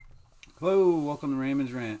Hello, welcome to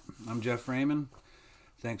Raymond's Rant. I'm Jeff Raymond.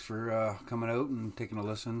 Thanks for coming out and taking a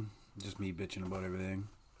listen. Just me bitching about everything.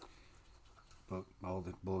 About all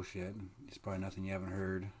the bullshit. It's probably nothing you haven't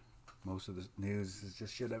heard. Most of the news is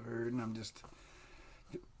just shit I've heard, and I'm just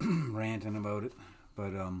ranting about it.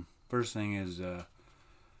 But first thing is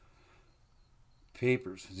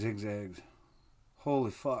papers, zigzags.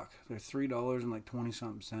 Holy fuck, they're $3 and like 20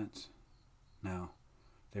 something cents now.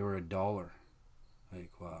 They were $1.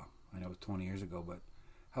 Like, wow. I know it was 20 years ago, but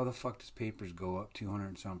how the fuck does papers go up 200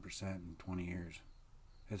 and some percent in 20 years?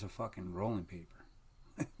 It's a fucking rolling paper.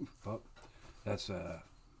 Well, that's a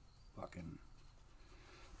fucking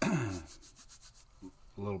a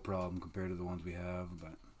little problem compared to the ones we have,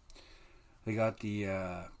 but they got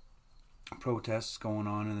the protests going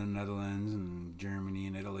on in the Netherlands and Germany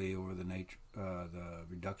and Italy over the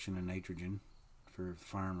reduction in nitrogen for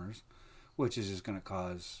farmers, which is just going to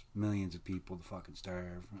cause millions of people to fucking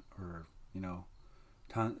starve, or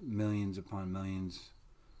millions upon millions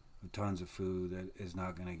of tons of food that is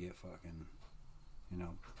not going to get fucking,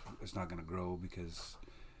 it's not going to grow because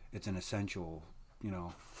it's an essential,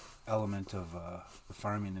 element of the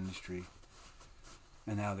farming industry.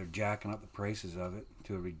 And now they're jacking up the prices of it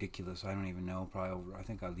to a ridiculous, I don't even know, probably over, I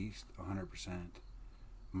think at least 100%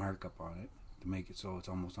 markup on it to make it so it's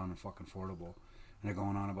almost unfucking affordable. And they're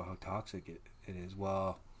going on about how toxic it is.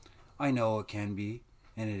 Well, I know it can be,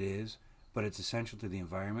 and it is, but it's essential to the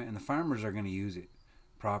environment, and the farmers are going to use it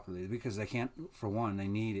properly because they can't, for one, they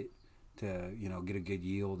need it to, get a good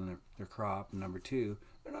yield in their crop, and number two,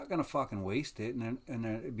 they're not going to fucking waste it, and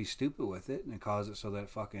it'd be stupid with it, and cause it so that it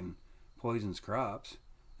fucking poisons crops.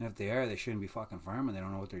 And if they are, they shouldn't be fucking farming. They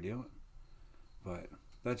don't know what they're doing. But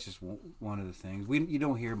that's just one of the things. You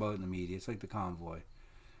don't hear about it in the media. It's like the convoy.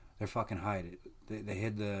 They're fucking hide it. They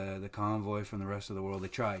hid the convoy from the rest of the world. They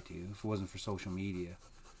tried to. If it wasn't for social media,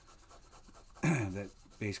 that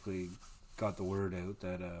basically got the word out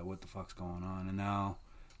that what the fuck's going on. And now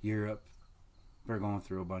Europe, they're going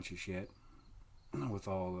through a bunch of shit with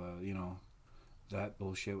all that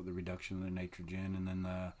bullshit with the reduction of the nitrogen, and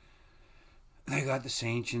then they got the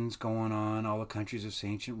sanctions going on. All the countries have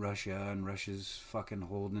sanctioned Russia, and Russia's fucking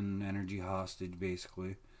holding energy hostage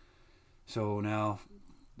basically. So now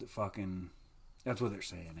the fucking, that's what they're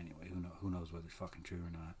saying anyway. Who knows whether it's fucking true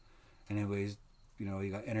or not. Anyways, you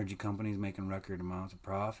got energy companies making record amounts of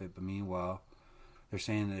profit, but meanwhile they're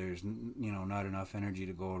saying that there's not enough energy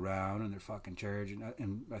to go around, and they're fucking charging.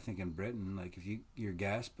 And I think in Britain, like, if your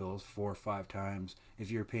gas bill's 4 or 5 times, if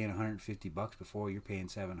you're paying $150 before, you're paying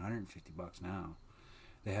 $750 now.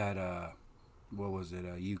 They had what was it,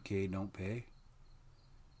 UK don't pay.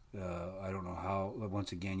 I don't know how.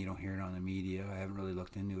 Once again, you don't hear it on the media. I haven't really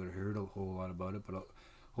looked into it or heard a whole lot about it, but a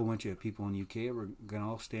whole bunch of people in the UK were gonna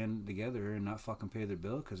all stand together and not fucking pay their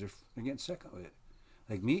bill because they're getting sick of it.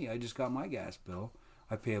 Like me, I just got my gas bill.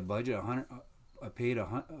 I pay a budget I paid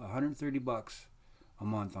 $130 a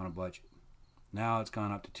month on a budget. Now it's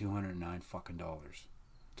gone up to $209 fucking dollars.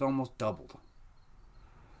 It's almost doubled.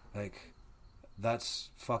 Like, that's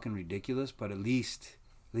fucking ridiculous. But at least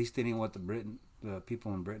it ain't what the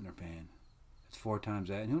people in Britain are paying. It's 4 times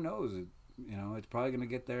that, and who knows? It's probably gonna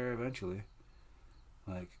get there eventually.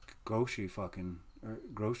 Like, groceries are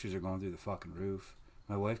going through the fucking roof.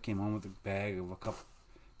 My wife came home with a bag of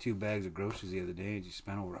 2 bags of groceries the other day, and she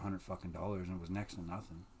spent over $100 fucking dollars, and it was next to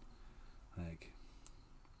nothing. Like,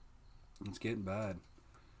 it's getting bad.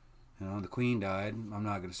 The Queen died. I'm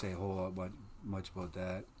not gonna say a whole lot much about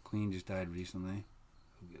that. Queen just died recently.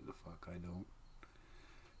 Who gives a fuck? I don't.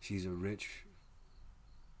 She's a rich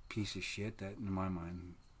piece of shit that, in my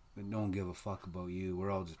mind, that don't give a fuck about you. We're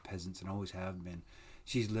all just peasants and always have been.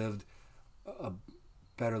 She's lived a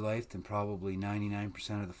better life than probably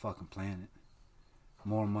 99% of the fucking planet.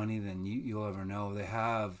 More money than you'll ever know. They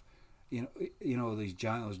have, those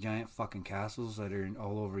giant fucking castles that are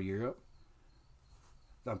all over Europe.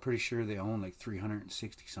 I'm pretty sure they own like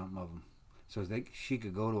 360 something of them. So she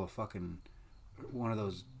could go to a fucking one of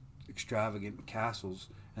those extravagant castles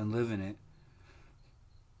and live in it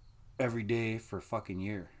every day for a fucking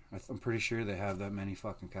year. I'm pretty sure they have that many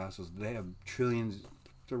fucking castles. They have trillions.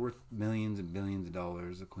 They're worth millions and billions of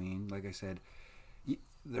dollars. The Queen, like I said,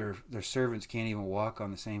 their servants can't even walk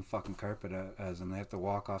on the same fucking carpet as them. They have to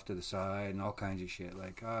walk off to the side and all kinds of shit.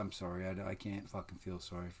 Like, I'm sorry, I can't fucking feel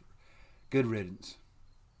sorry for. Good riddance.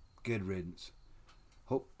 Good riddance.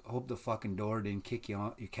 Hope the fucking door didn't kick you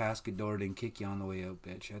on. Your casket door didn't kick you on the way out,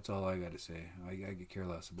 bitch. That's all I gotta say. I could care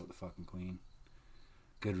less about the fucking Queen.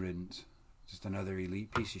 Good riddance. Just another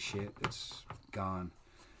elite piece of shit that's gone.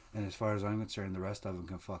 And as far as I'm concerned, the rest of them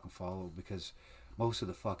can fucking follow, because most of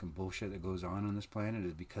the fucking bullshit that goes on this planet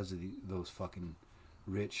is because of those fucking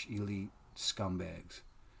rich elite scumbags.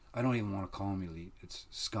 I don't even want to call them elite. It's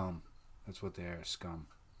scum. That's what they are, scum.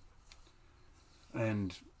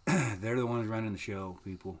 And they're the ones running the show,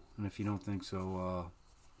 people. And if you don't think so,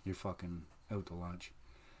 you're fucking out to lunch.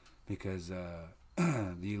 Because the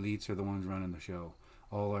elites are the ones running the show.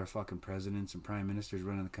 All our fucking presidents and prime ministers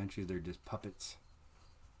running the country, they're just puppets.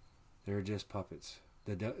 They're just puppets.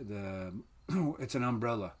 It's an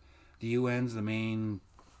umbrella. The UN's the main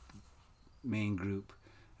group,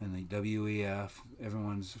 and the WEF,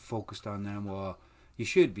 everyone's focused on them. Well, you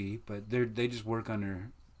should be, but they just work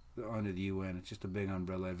under the UN. It's just a big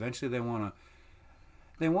umbrella. Eventually, they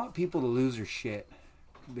want people to lose their shit.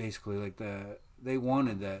 Basically, like they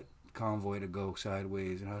wanted that convoy to go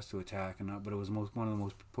sideways and us to attack, but it was one of the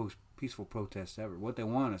most peaceful protests ever. What they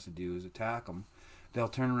want us to do is attack them. They'll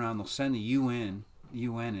turn around. They'll send the UN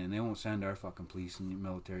in. They won't send our fucking police and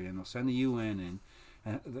military in. They'll send the UN in.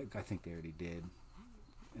 And I think they already did.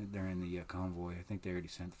 They're in the convoy. I think they already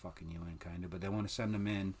sent the fucking UN, kind of. But they want to send them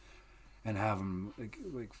in and have them,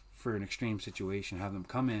 like for an extreme situation, have them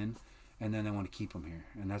come in, and then they want to keep them here.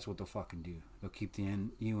 And that's what they'll fucking do. They'll keep the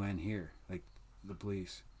UN here, like the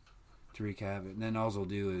police, to wreak havoc. And then all they'll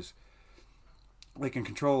do is they can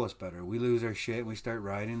control us better. We lose our shit and we start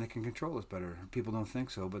rioting, they can control us better. People don't think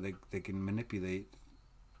so, but they can manipulate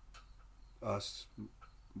us,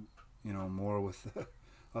 more with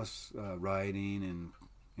us rioting and,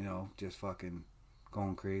 just fucking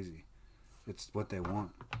going crazy. It's what they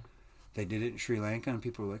want. They did it in Sri Lanka and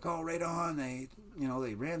people were like, oh, right on. They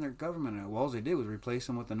ran their government. And all they did was replace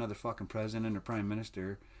them with another fucking president or prime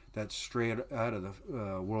minister that's straight out of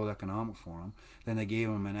the World Economic Forum. Then they gave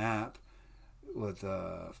them an app with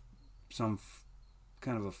some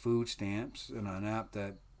kind of a food stamps and an app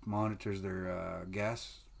that monitors their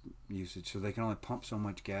gas usage, so they can only pump so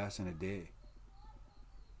much gas in a day.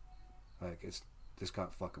 Like, it's just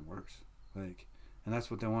got fucking worse. Like, and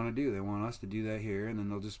that's what they want to do. They want us to do that here, and then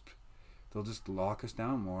they'll just lock us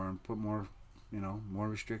down more and put more, more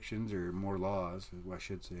restrictions or more laws, I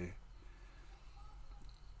should say.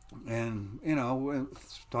 And,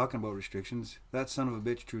 talking about restrictions, that son of a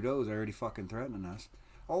bitch Trudeau is already fucking threatening us.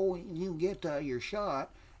 Oh, you get your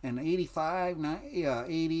shot, and 85,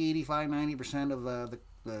 90% of the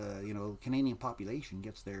Canadian population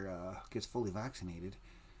gets fully vaccinated,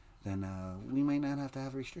 then we might not have to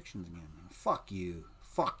have restrictions again. Fuck you.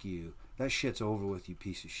 That shit's over with, you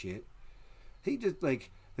piece of shit. He just,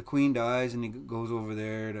 like, the Queen dies, and he goes over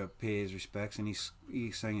there to pay his respects, and he's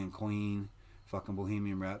singing Queen. Fucking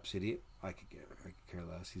Bohemian Rhapsody. I could care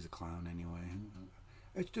less. He's a clown anyway.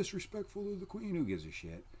 It's disrespectful to the Queen. Who gives a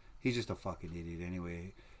shit? He's just a fucking idiot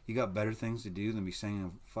anyway. You got better things to do than be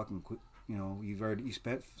singing fucking. You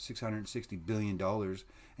spent $660 billion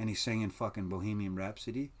and he's singing fucking Bohemian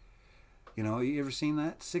Rhapsody. You ever seen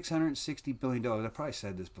that? $660 billion. I probably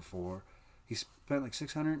said this before. He spent like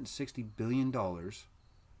 $660 billion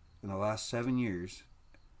in the last 7 years,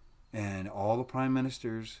 and all the prime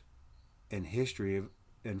ministers in history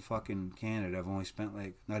in fucking Canada have only spent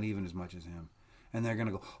like not even as much as him. And they're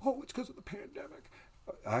gonna go, oh, it's because of the pandemic.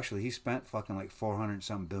 Actually, he spent fucking like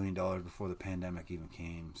 $400-something billion before the pandemic even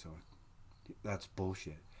came. So that's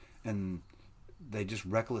bullshit. And they just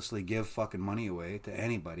recklessly give fucking money away to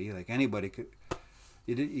anybody. Like, anybody could.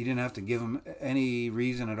 You didn't have to give them any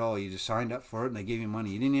reason at all. You just signed up for it and they gave you money.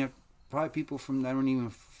 You didn't have, probably people from that weren't even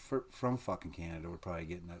from fucking Canada were probably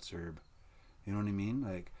getting that CERB. You know what I mean?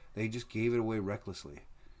 Like, they just gave it away recklessly.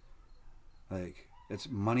 Like, it's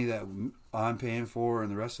money that I'm paying for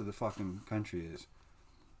and the rest of the fucking country is.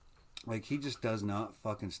 Like, he just does not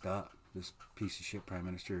fucking stop. This piece of shit prime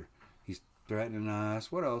minister. He's threatening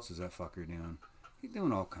us. What else is that fucker doing? He's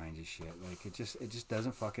doing all kinds of shit. Like, it just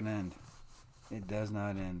doesn't fucking end. It does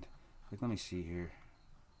not end. Like, let me see here.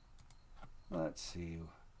 Let's see.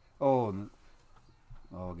 I'll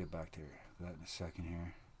get back to that in a second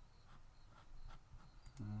here.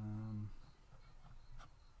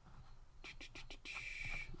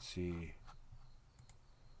 Let's see.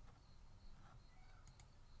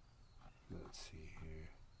 Here.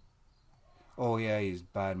 Oh yeah, he's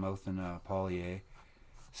bad mouthing Paulier,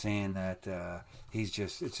 saying that it's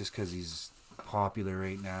just because he's popular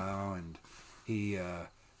right now and he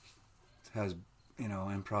has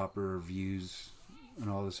improper views and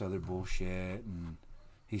all this other bullshit, and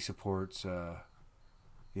he supports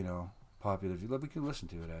popular views. We can listen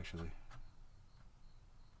to it actually.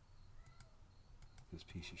 This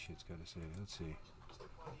piece of shit's got to say. Let's see. Mr.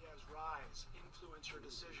 Poilier's rise influence your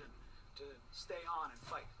decision to stay on and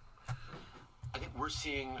fight? I think we're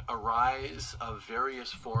seeing a rise of various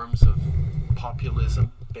forms of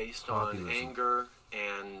populism based on anger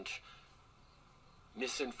and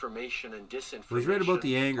misinformation and disinformation. Well, he's right about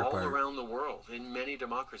the anger all part. around the world in many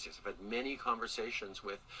democracies. I've had many conversations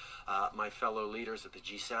with my fellow leaders at the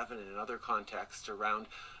G7 and in other contexts around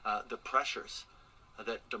the pressures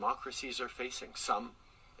that democracies are facing. Some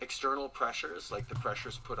external pressures, like the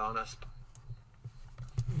pressures put on us.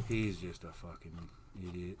 He's just a fucking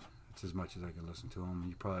idiot. It's as much as I can listen to him.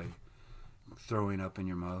 You're probably throwing up in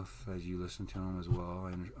your mouth as you listen to him as well.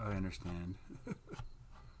 I understand.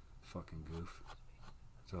 Fucking goof.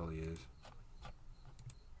 That's all he is.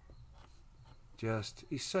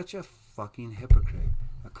 He's such a fucking hypocrite.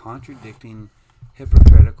 A contradicting,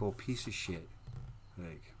 hypocritical piece of shit.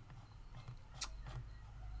 Like,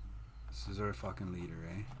 this is our fucking leader,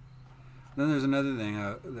 eh? Then there's another thing,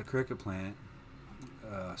 the cricket plant,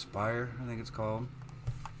 Spire, I think it's called.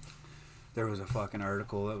 There was a fucking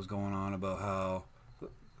article that was going on about how,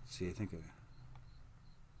 let's see, I think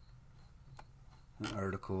an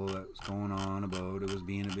article that was going on about it was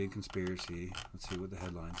being a big conspiracy. Let's see what the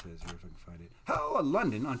headline says here if I can find it. How a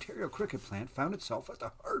London, Ontario cricket plant found itself at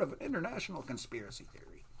the heart of an international conspiracy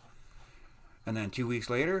theory. And then 2 weeks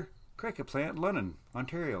later, cricket plant London,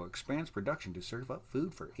 Ontario expands production to serve up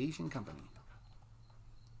food for Asian company.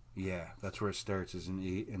 Yeah, that's where it starts, is an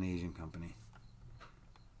Asian company.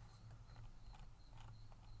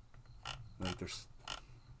 Like there's,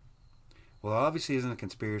 well, obviously isn't a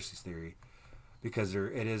conspiracy theory because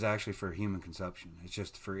it is actually for human consumption. It's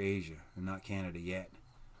just for Asia and not Canada yet.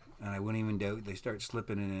 And I wouldn't even doubt they start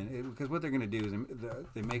slipping it in, because what they're going to do is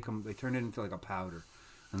they turn it into like a powder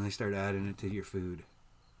and they start adding it to your food.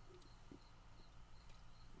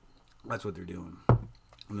 That's what they're doing.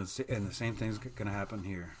 And the same thing's going to happen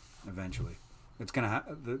here eventually. It's going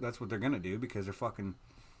to that's what they're going to do, because they're fucking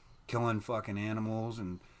killing fucking animals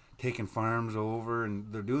and taking farms over,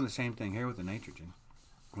 and they're doing the same thing here with the nitrogen.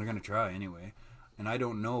 They're going to try anyway. And I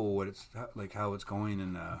don't know what it's like, how it's going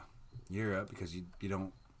in Europe, because you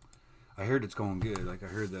don't. I heard it's going good. Like, I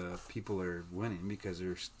heard the people are winning because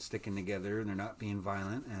they're sticking together and they're not being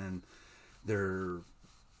violent and they're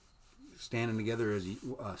standing together as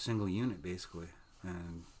a single unit, basically.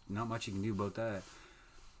 And not much you can do about that.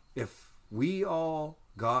 If we all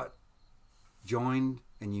got joined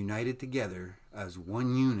and united together as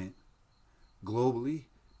one unit globally,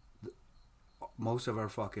 most of our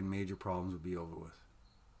fucking major problems would be over with.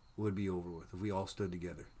 If we all stood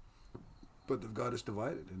together. But they've got us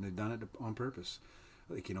divided, and they've done it on purpose.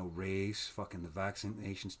 Like, race, fucking the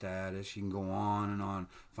vaccination status, you can go on and on,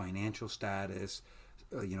 financial status,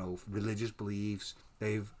 religious beliefs.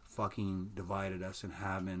 They've fucking divided us and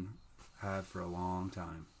have for a long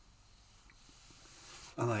time.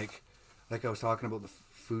 And like I was talking about the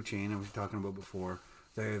food chain I was talking about before,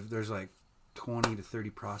 there's like 20 to 30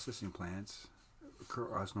 processing plants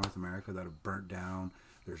across North America that have burnt down.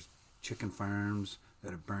 There's chicken farms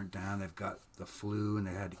that have burnt down. They've got the flu and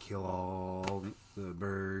they had to kill all the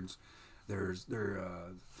birds. There's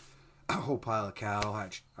a whole pile of cattle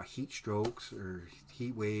had heat strokes or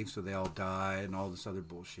heat waves, so they all died, and all this other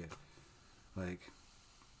bullshit. Like,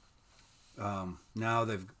 now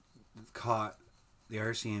they've caught the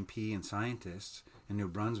RCMP and scientists in New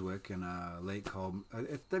Brunswick in a lake called,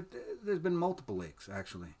 there's been multiple lakes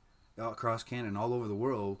actually across Canada and all over the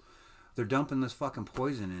world. They're dumping this fucking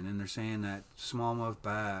poison in, and they're saying that smallmouth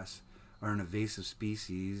bass are an invasive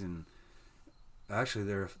species, and actually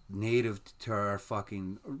they're native to our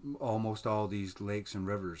fucking almost all these lakes and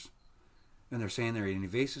rivers. And they're saying they're an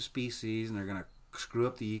invasive species and they're going to screw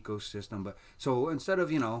up the ecosystem. But so instead of,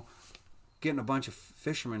 getting a bunch of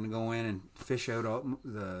fishermen to go in and fish out all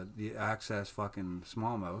the access fucking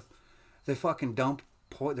smallmouth, they fucking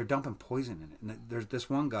they're dumping poison in it. And there's this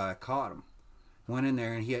one guy, I caught him. Went in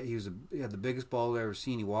there and he had the biggest ball I've ever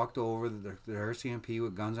seen. He walked over, the RCMP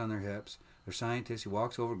with guns on their hips. They're scientists. He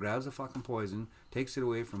walks over, grabs the fucking poison, takes it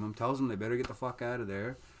away from them, tells them they better get the fuck out of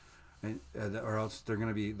there, and or else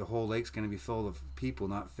the whole lake's gonna be full of people,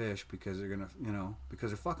 not fish, because they're gonna, because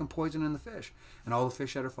they're fucking poisoning the fish, and all the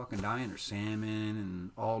fish that are fucking dying are salmon and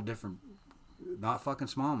all different, not fucking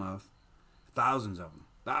smallmouth, thousands of them,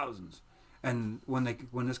 thousands. And when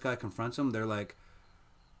this guy confronts them, they're like,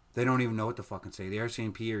 they don't even know what to fucking say. The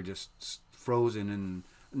RCMP are just frozen, and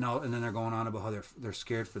then they're going on about how they're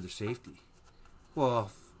scared for their safety.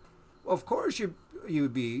 Well, of course you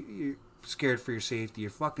would be scared for your safety.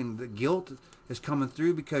 The guilt is coming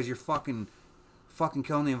through because you're fucking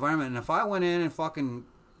killing the environment. And if I went in and fucking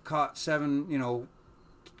caught 7,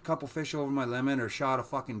 couple fish over my limit, or shot a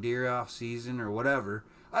fucking deer off season or whatever,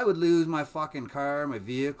 I would lose my fucking car, my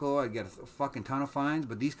vehicle. I'd get a fucking ton of fines.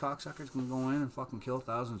 But these cocksuckers can go in and fucking kill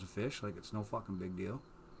thousands of fish like it's no fucking big deal.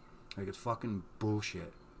 Like it's fucking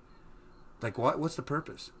bullshit. Like what's the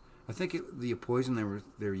purpose? I think the poison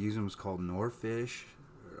they were using was called Norfish.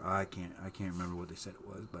 I can't remember what they said it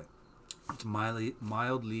was, but it's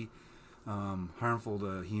mildly harmful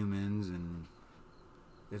to humans, and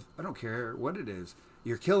I don't care what it is.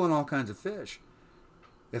 You're killing all kinds of fish.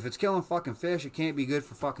 If it's killing fucking fish, it can't be good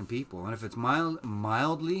for fucking people. And if it's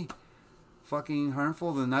mildly fucking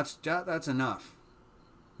harmful, then that's enough.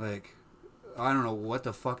 Like, I don't know what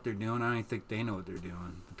the fuck they're doing. I don't even think they know what they're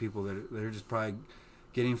doing. The people they're just probably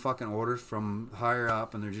getting fucking orders from higher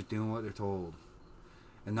up, and they're just doing what they're told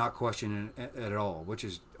and not questioning it at all, which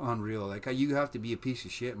is unreal. Like, you have to be a piece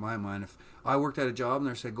of shit in my mind. If I worked at a job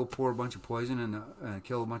and they said go pour a bunch of poison and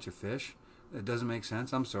kill a bunch of fish, it doesn't make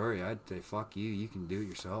sense. I'm sorry. I'd say fuck you. You can do it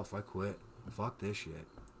yourself. I quit. Fuck this shit.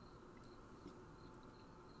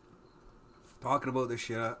 Talking about this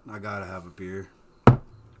shit, I gotta have a beer.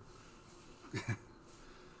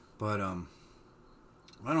 But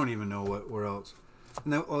I don't even know where else.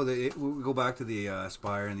 And then, we go back to the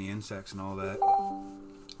spire and the insects and all that.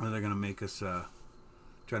 They're gonna make us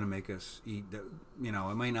trying to make us eat. You know,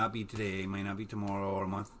 it might not be today, it might not be tomorrow or a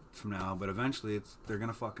month from now, but eventually they're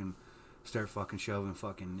gonna fucking start fucking shoving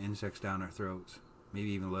fucking insects down our throats. Maybe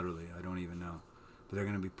even literally. I don't even know. But they're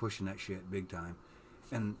gonna be pushing that shit big time,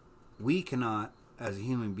 and we cannot, as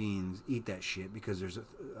human beings, eat that shit because there's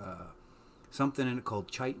something in it called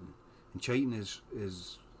chitin, and chitin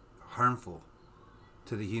is harmful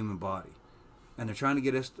to the human body, and they're trying to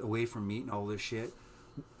get us away from meat and all this shit.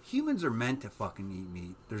 Humans are meant to fucking eat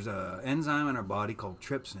meat. There's a enzyme in our body called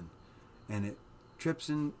trypsin, and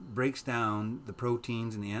trypsin breaks down the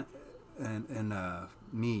proteins in the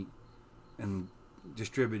meat and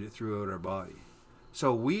distribute it throughout our body.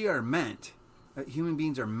 So we are meant, human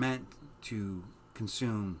beings are meant to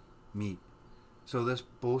consume meat. So this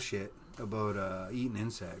bullshit about eating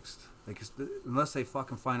insects, like, unless they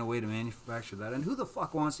fucking find a way to manufacture that, and who the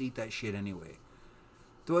fuck wants to eat that shit anyway?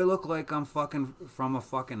 Do I look like I'm fucking from a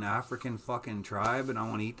fucking African fucking tribe and I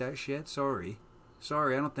want to eat that shit? Sorry,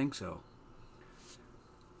 I don't think so.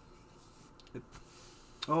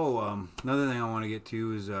 Another thing I want to get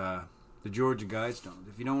to is the Georgia Guidestones.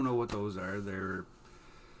 If you don't know what those are, they're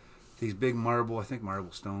these big marble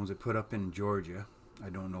stones they put up in Georgia. I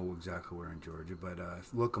don't know exactly where in Georgia, but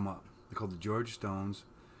look them up. They're called the Georgia Stones.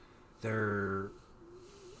 They're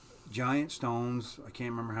giant stones. I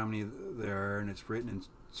can't remember how many there are, and it's written in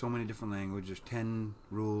so many different languages. There's 10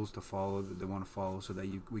 rules to follow that they want to follow so that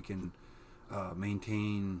we can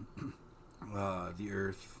maintain the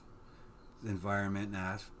earth, the environment,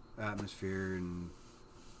 and atmosphere,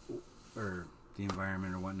 or the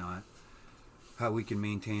environment or whatnot. How we can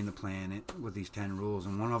maintain the planet with these 10 rules,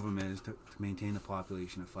 and one of them is to maintain the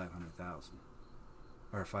population of 500,000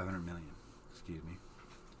 or 500 million. Excuse me.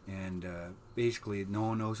 And basically, no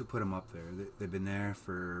one knows who put them up there. They've been there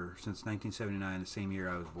since 1979, the same year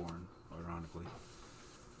I was born, ironically.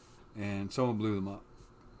 And someone blew them up.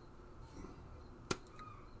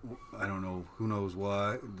 I don't know. Who knows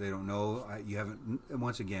why? They don't know. You haven't.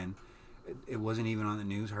 Once again, it wasn't even on the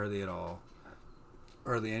news hardly at all.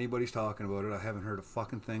 Hardly anybody's talking about it. I haven't heard a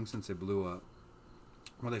fucking thing since it blew up.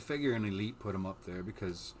 Well, they figure an elite put them up there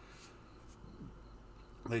because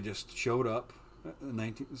they just showed up in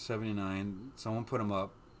 1979. Someone put them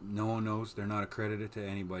up. No one knows. They're not accredited to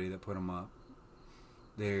anybody that put them up.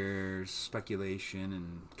 There's speculation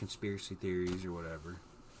and conspiracy theories or whatever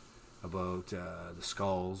about the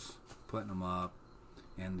skulls putting them up.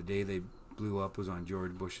 And the day they blew up was on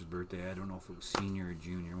George Bush's birthday. I don't know if it was senior or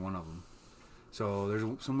junior, one of them. So there's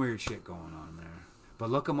some weird shit going on there. But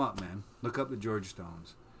look them up, man. Look up the Georgia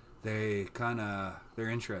Stones. They're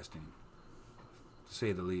interesting, to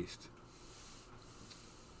say the least.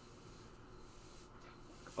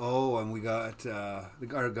 Oh, and we got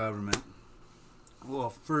our government. Well,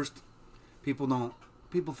 first, people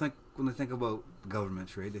think, when they think about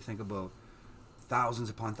governments, right, they think about thousands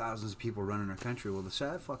upon thousands of people running our country. Well, the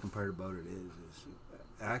sad fucking part about it is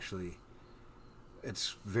actually,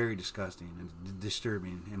 it's very disgusting and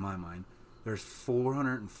disturbing in my mind. There's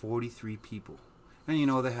 443 people. And you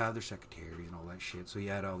know, they have their secretaries and all that shit, so you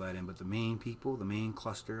add all that in. But the main people, the main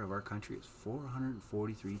cluster of our country is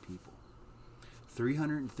 443 people.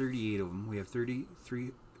 338 of them. We have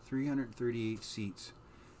 338 seats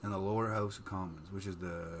in the lower House of Commons, which is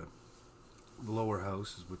the lower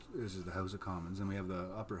house, which is the House of Commons. And we have the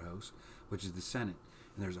upper house, which is the Senate.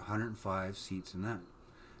 And there's 105 seats in that.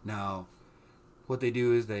 Now, what they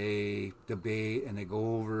do is they debate and they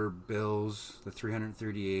go over bills, the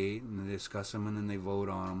 338, and they discuss them, and then they vote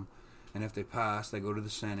on them. And if they pass, they go to the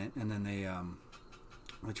Senate, and then they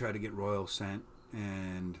try to get royal assent,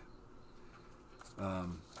 and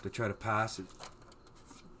they try to pass it.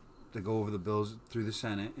 They go over the bills through the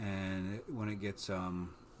Senate, and when it gets what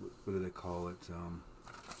do they call it?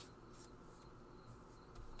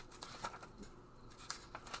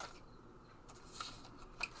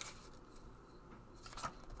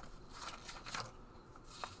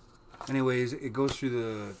 Anyways, it goes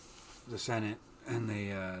through the Senate, and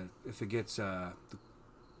they if it gets I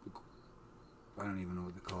don't even know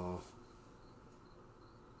what they call.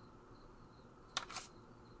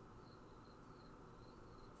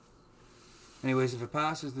 Anyways, if it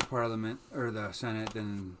passes the Parliament or the Senate,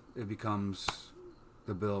 then it becomes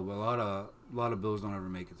the bill. But a lot of bills don't ever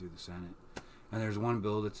make it through the Senate. And there's one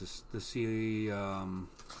bill that's the C-21.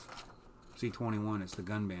 It's the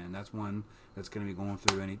gun ban. That's one that's going to be going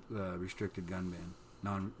through any restricted gun ban.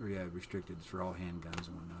 Restricted. It's for all handguns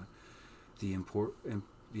and whatnot.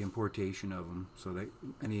 The importation of them. So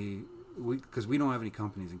because we don't have any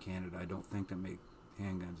companies in Canada, I don't think, that make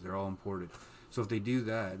handguns. They're all imported. So if they do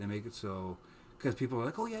that, they make it so, because people are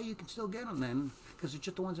like, oh yeah, you can still get them then, because it's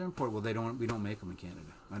just the ones that are imported. Well, we don't make them in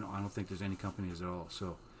Canada. I don't think there's any companies at all.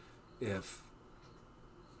 So if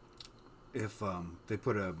they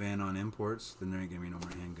put a ban on imports, then there ain't gonna be no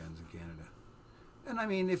more handguns in Canada. And I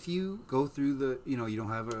mean, if you go through you don't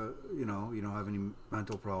have any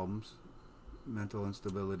mental problems, mental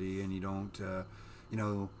instability, and you don't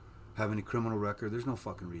have any criminal record, there's no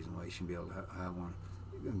fucking reason why you shouldn't be able to have one.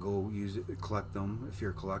 And go use it, collect them if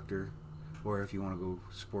you're a collector, or if you want to go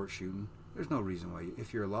sport shooting. There's no reason why.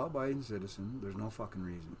 If you're a law-abiding citizen, there's no fucking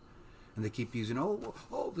reason. And they keep using the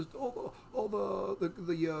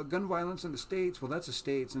gun violence in the States. Well, that's the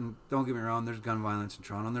States, and don't get me wrong, there's gun violence in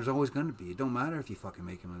Toronto, and there's always going to be. It don't matter if you fucking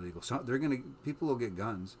make them illegal. So people will get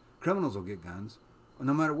guns. Criminals will get guns,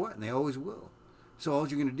 no matter what, and they always will. So all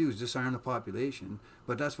you're going to do is disarm the population,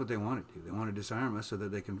 but that's what they want to do. They want to disarm us so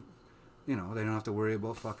that they can, they don't have to worry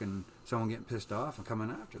about fucking someone getting pissed off and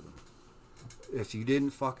coming after them. If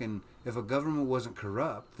a government wasn't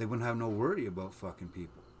corrupt, they wouldn't have no worry about fucking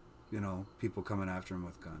people. People coming after them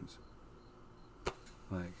with guns.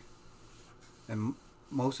 And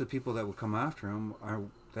most of the people that would come after them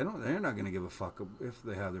they're not going to give a fuck if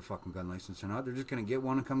they have their fucking gun license or not. They're just going to get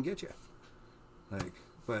one and come get you.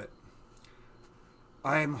 But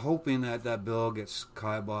I'm hoping that bill gets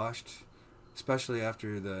kiboshed, especially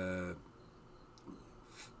after the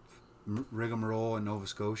rigmarole in Nova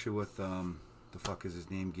Scotia with the fuck is his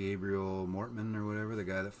name, Gabriel Mortman or whatever, the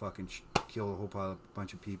guy that fucking killed a whole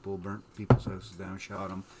bunch of people, burnt people's houses down, shot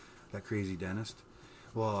them, that crazy dentist.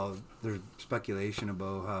 Well, there's speculation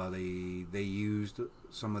about how they used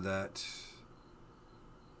some of that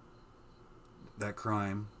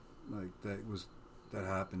crime, that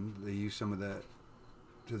happened. They used some of that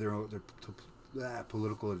to their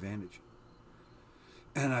political advantage.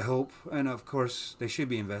 And I hope, and of course, they should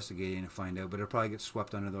be investigating to find out, but it'll probably get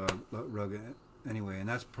swept under the rug anyway. And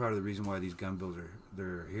that's part of the reason why these gun bills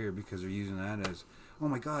they're here, because they're using that as, oh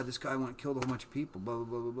my God, this guy went and killed a whole bunch of people, blah, blah,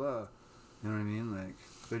 blah, blah, blah. You know what I mean?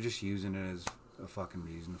 They're just using it as a fucking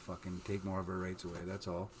reason to fucking take more of our rights away. That's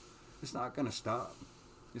all. It's not going to stop.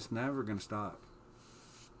 It's never going to stop.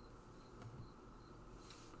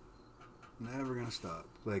 Never going to stop.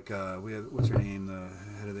 We have, what's her name? The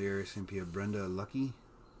head of the RSMP, Brenda Lucky.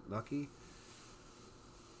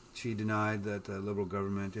 She denied that the Liberal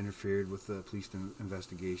government interfered with the police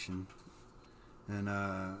investigation. And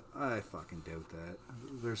I fucking doubt that.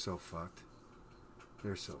 They're so fucked.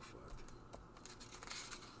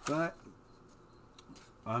 But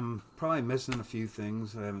I'm probably missing a few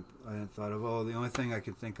things I hadn't thought of. Oh, the only thing I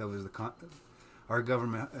can think of is our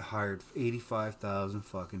government hired 85,000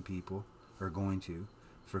 fucking people, are going to,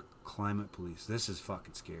 for climate police. This is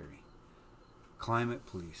fucking scary. Climate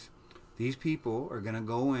police. These people are going to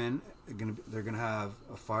go in, they're going to have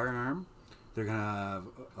a firearm, they're going to have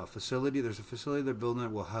a facility. There's a facility they're building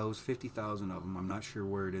that will house 50,000 of them. I'm not sure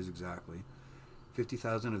where it is exactly.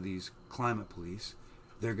 50,000 of these climate police.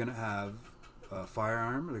 They're going to have a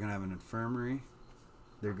firearm, they're going to have an infirmary,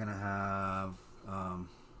 they're going to have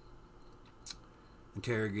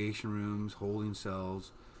interrogation rooms, holding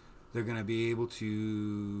cells. They're going to be able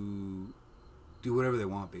to do whatever they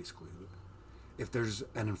want, basically. If there's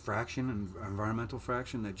an infraction, an environmental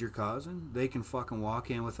infraction that you're causing, they can fucking walk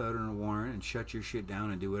in without a warrant and shut your shit down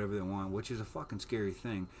and do whatever they want, which is a fucking scary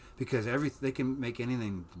thing, because they can make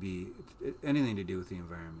anything to do with the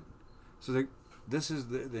environment. So this is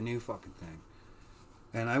the new fucking thing.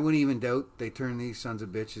 And I wouldn't even doubt they turn these sons of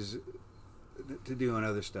bitches to doing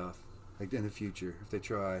other stuff, like in the future, if they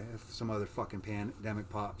try. If some other fucking pandemic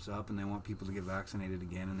pops up and they want people to get vaccinated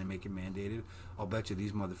again and they make it mandated, I'll bet you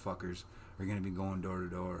these motherfuckers are going to be going door to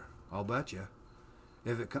door. I'll bet you.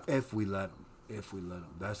 If we let them. If we let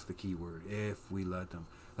them. That's the key word. If we let them.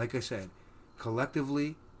 Like I said,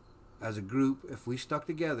 collectively, as a group, if we stuck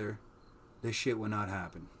together, this shit would not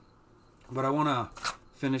happen. But I want to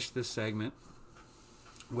finish this segment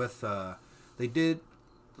with, they did,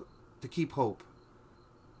 to keep hope,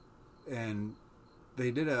 and they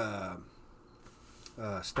did a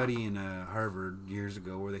study in Harvard years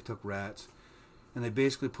ago where they took rats and they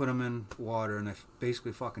basically put them in water and they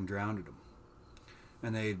basically fucking drowned them.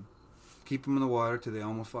 And they keep them in the water till they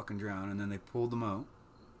almost fucking drown, and then they pulled them out.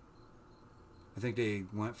 I think they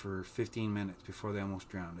went for 15 minutes before they almost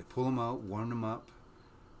drowned. They pulled them out, warmed them up,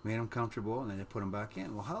 made them comfortable, and then they put them back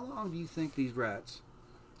in. Well, how long do you think these rats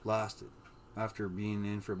lasted after being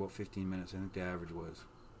in for about 15 minutes? I think the average was.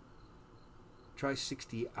 Try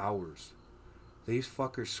 60 hours. These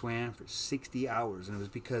fuckers swam for 60 hours, and it was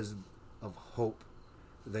because of hope.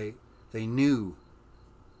 They knew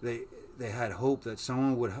they had hope that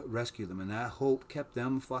someone would rescue them, and that hope kept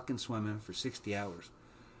them fucking swimming for 60 hours.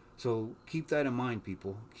 So keep that in mind,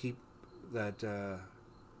 people. Keep that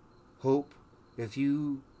hope. If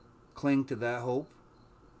you cling to that hope,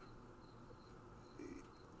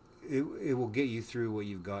 it will get you through what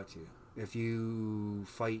you've got to. If you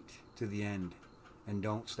fight to the end and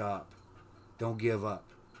don't stop, don't give up,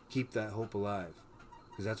 keep that hope alive,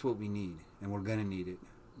 because that's what we need, and we're gonna need it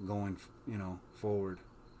going, forward.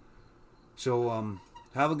 So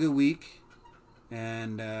have a good week,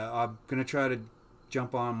 and I'm gonna try to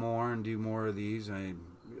jump on more and do more of these, as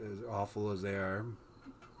awful as they are.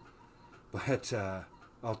 But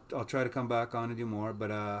I'll try to come back on and do more. But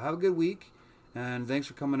have a good week, and thanks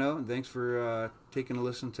for coming out, and thanks for taking a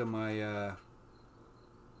listen to my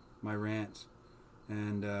my rants.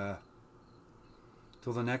 And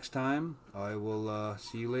till the next time, I will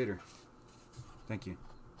see you later. Thank you.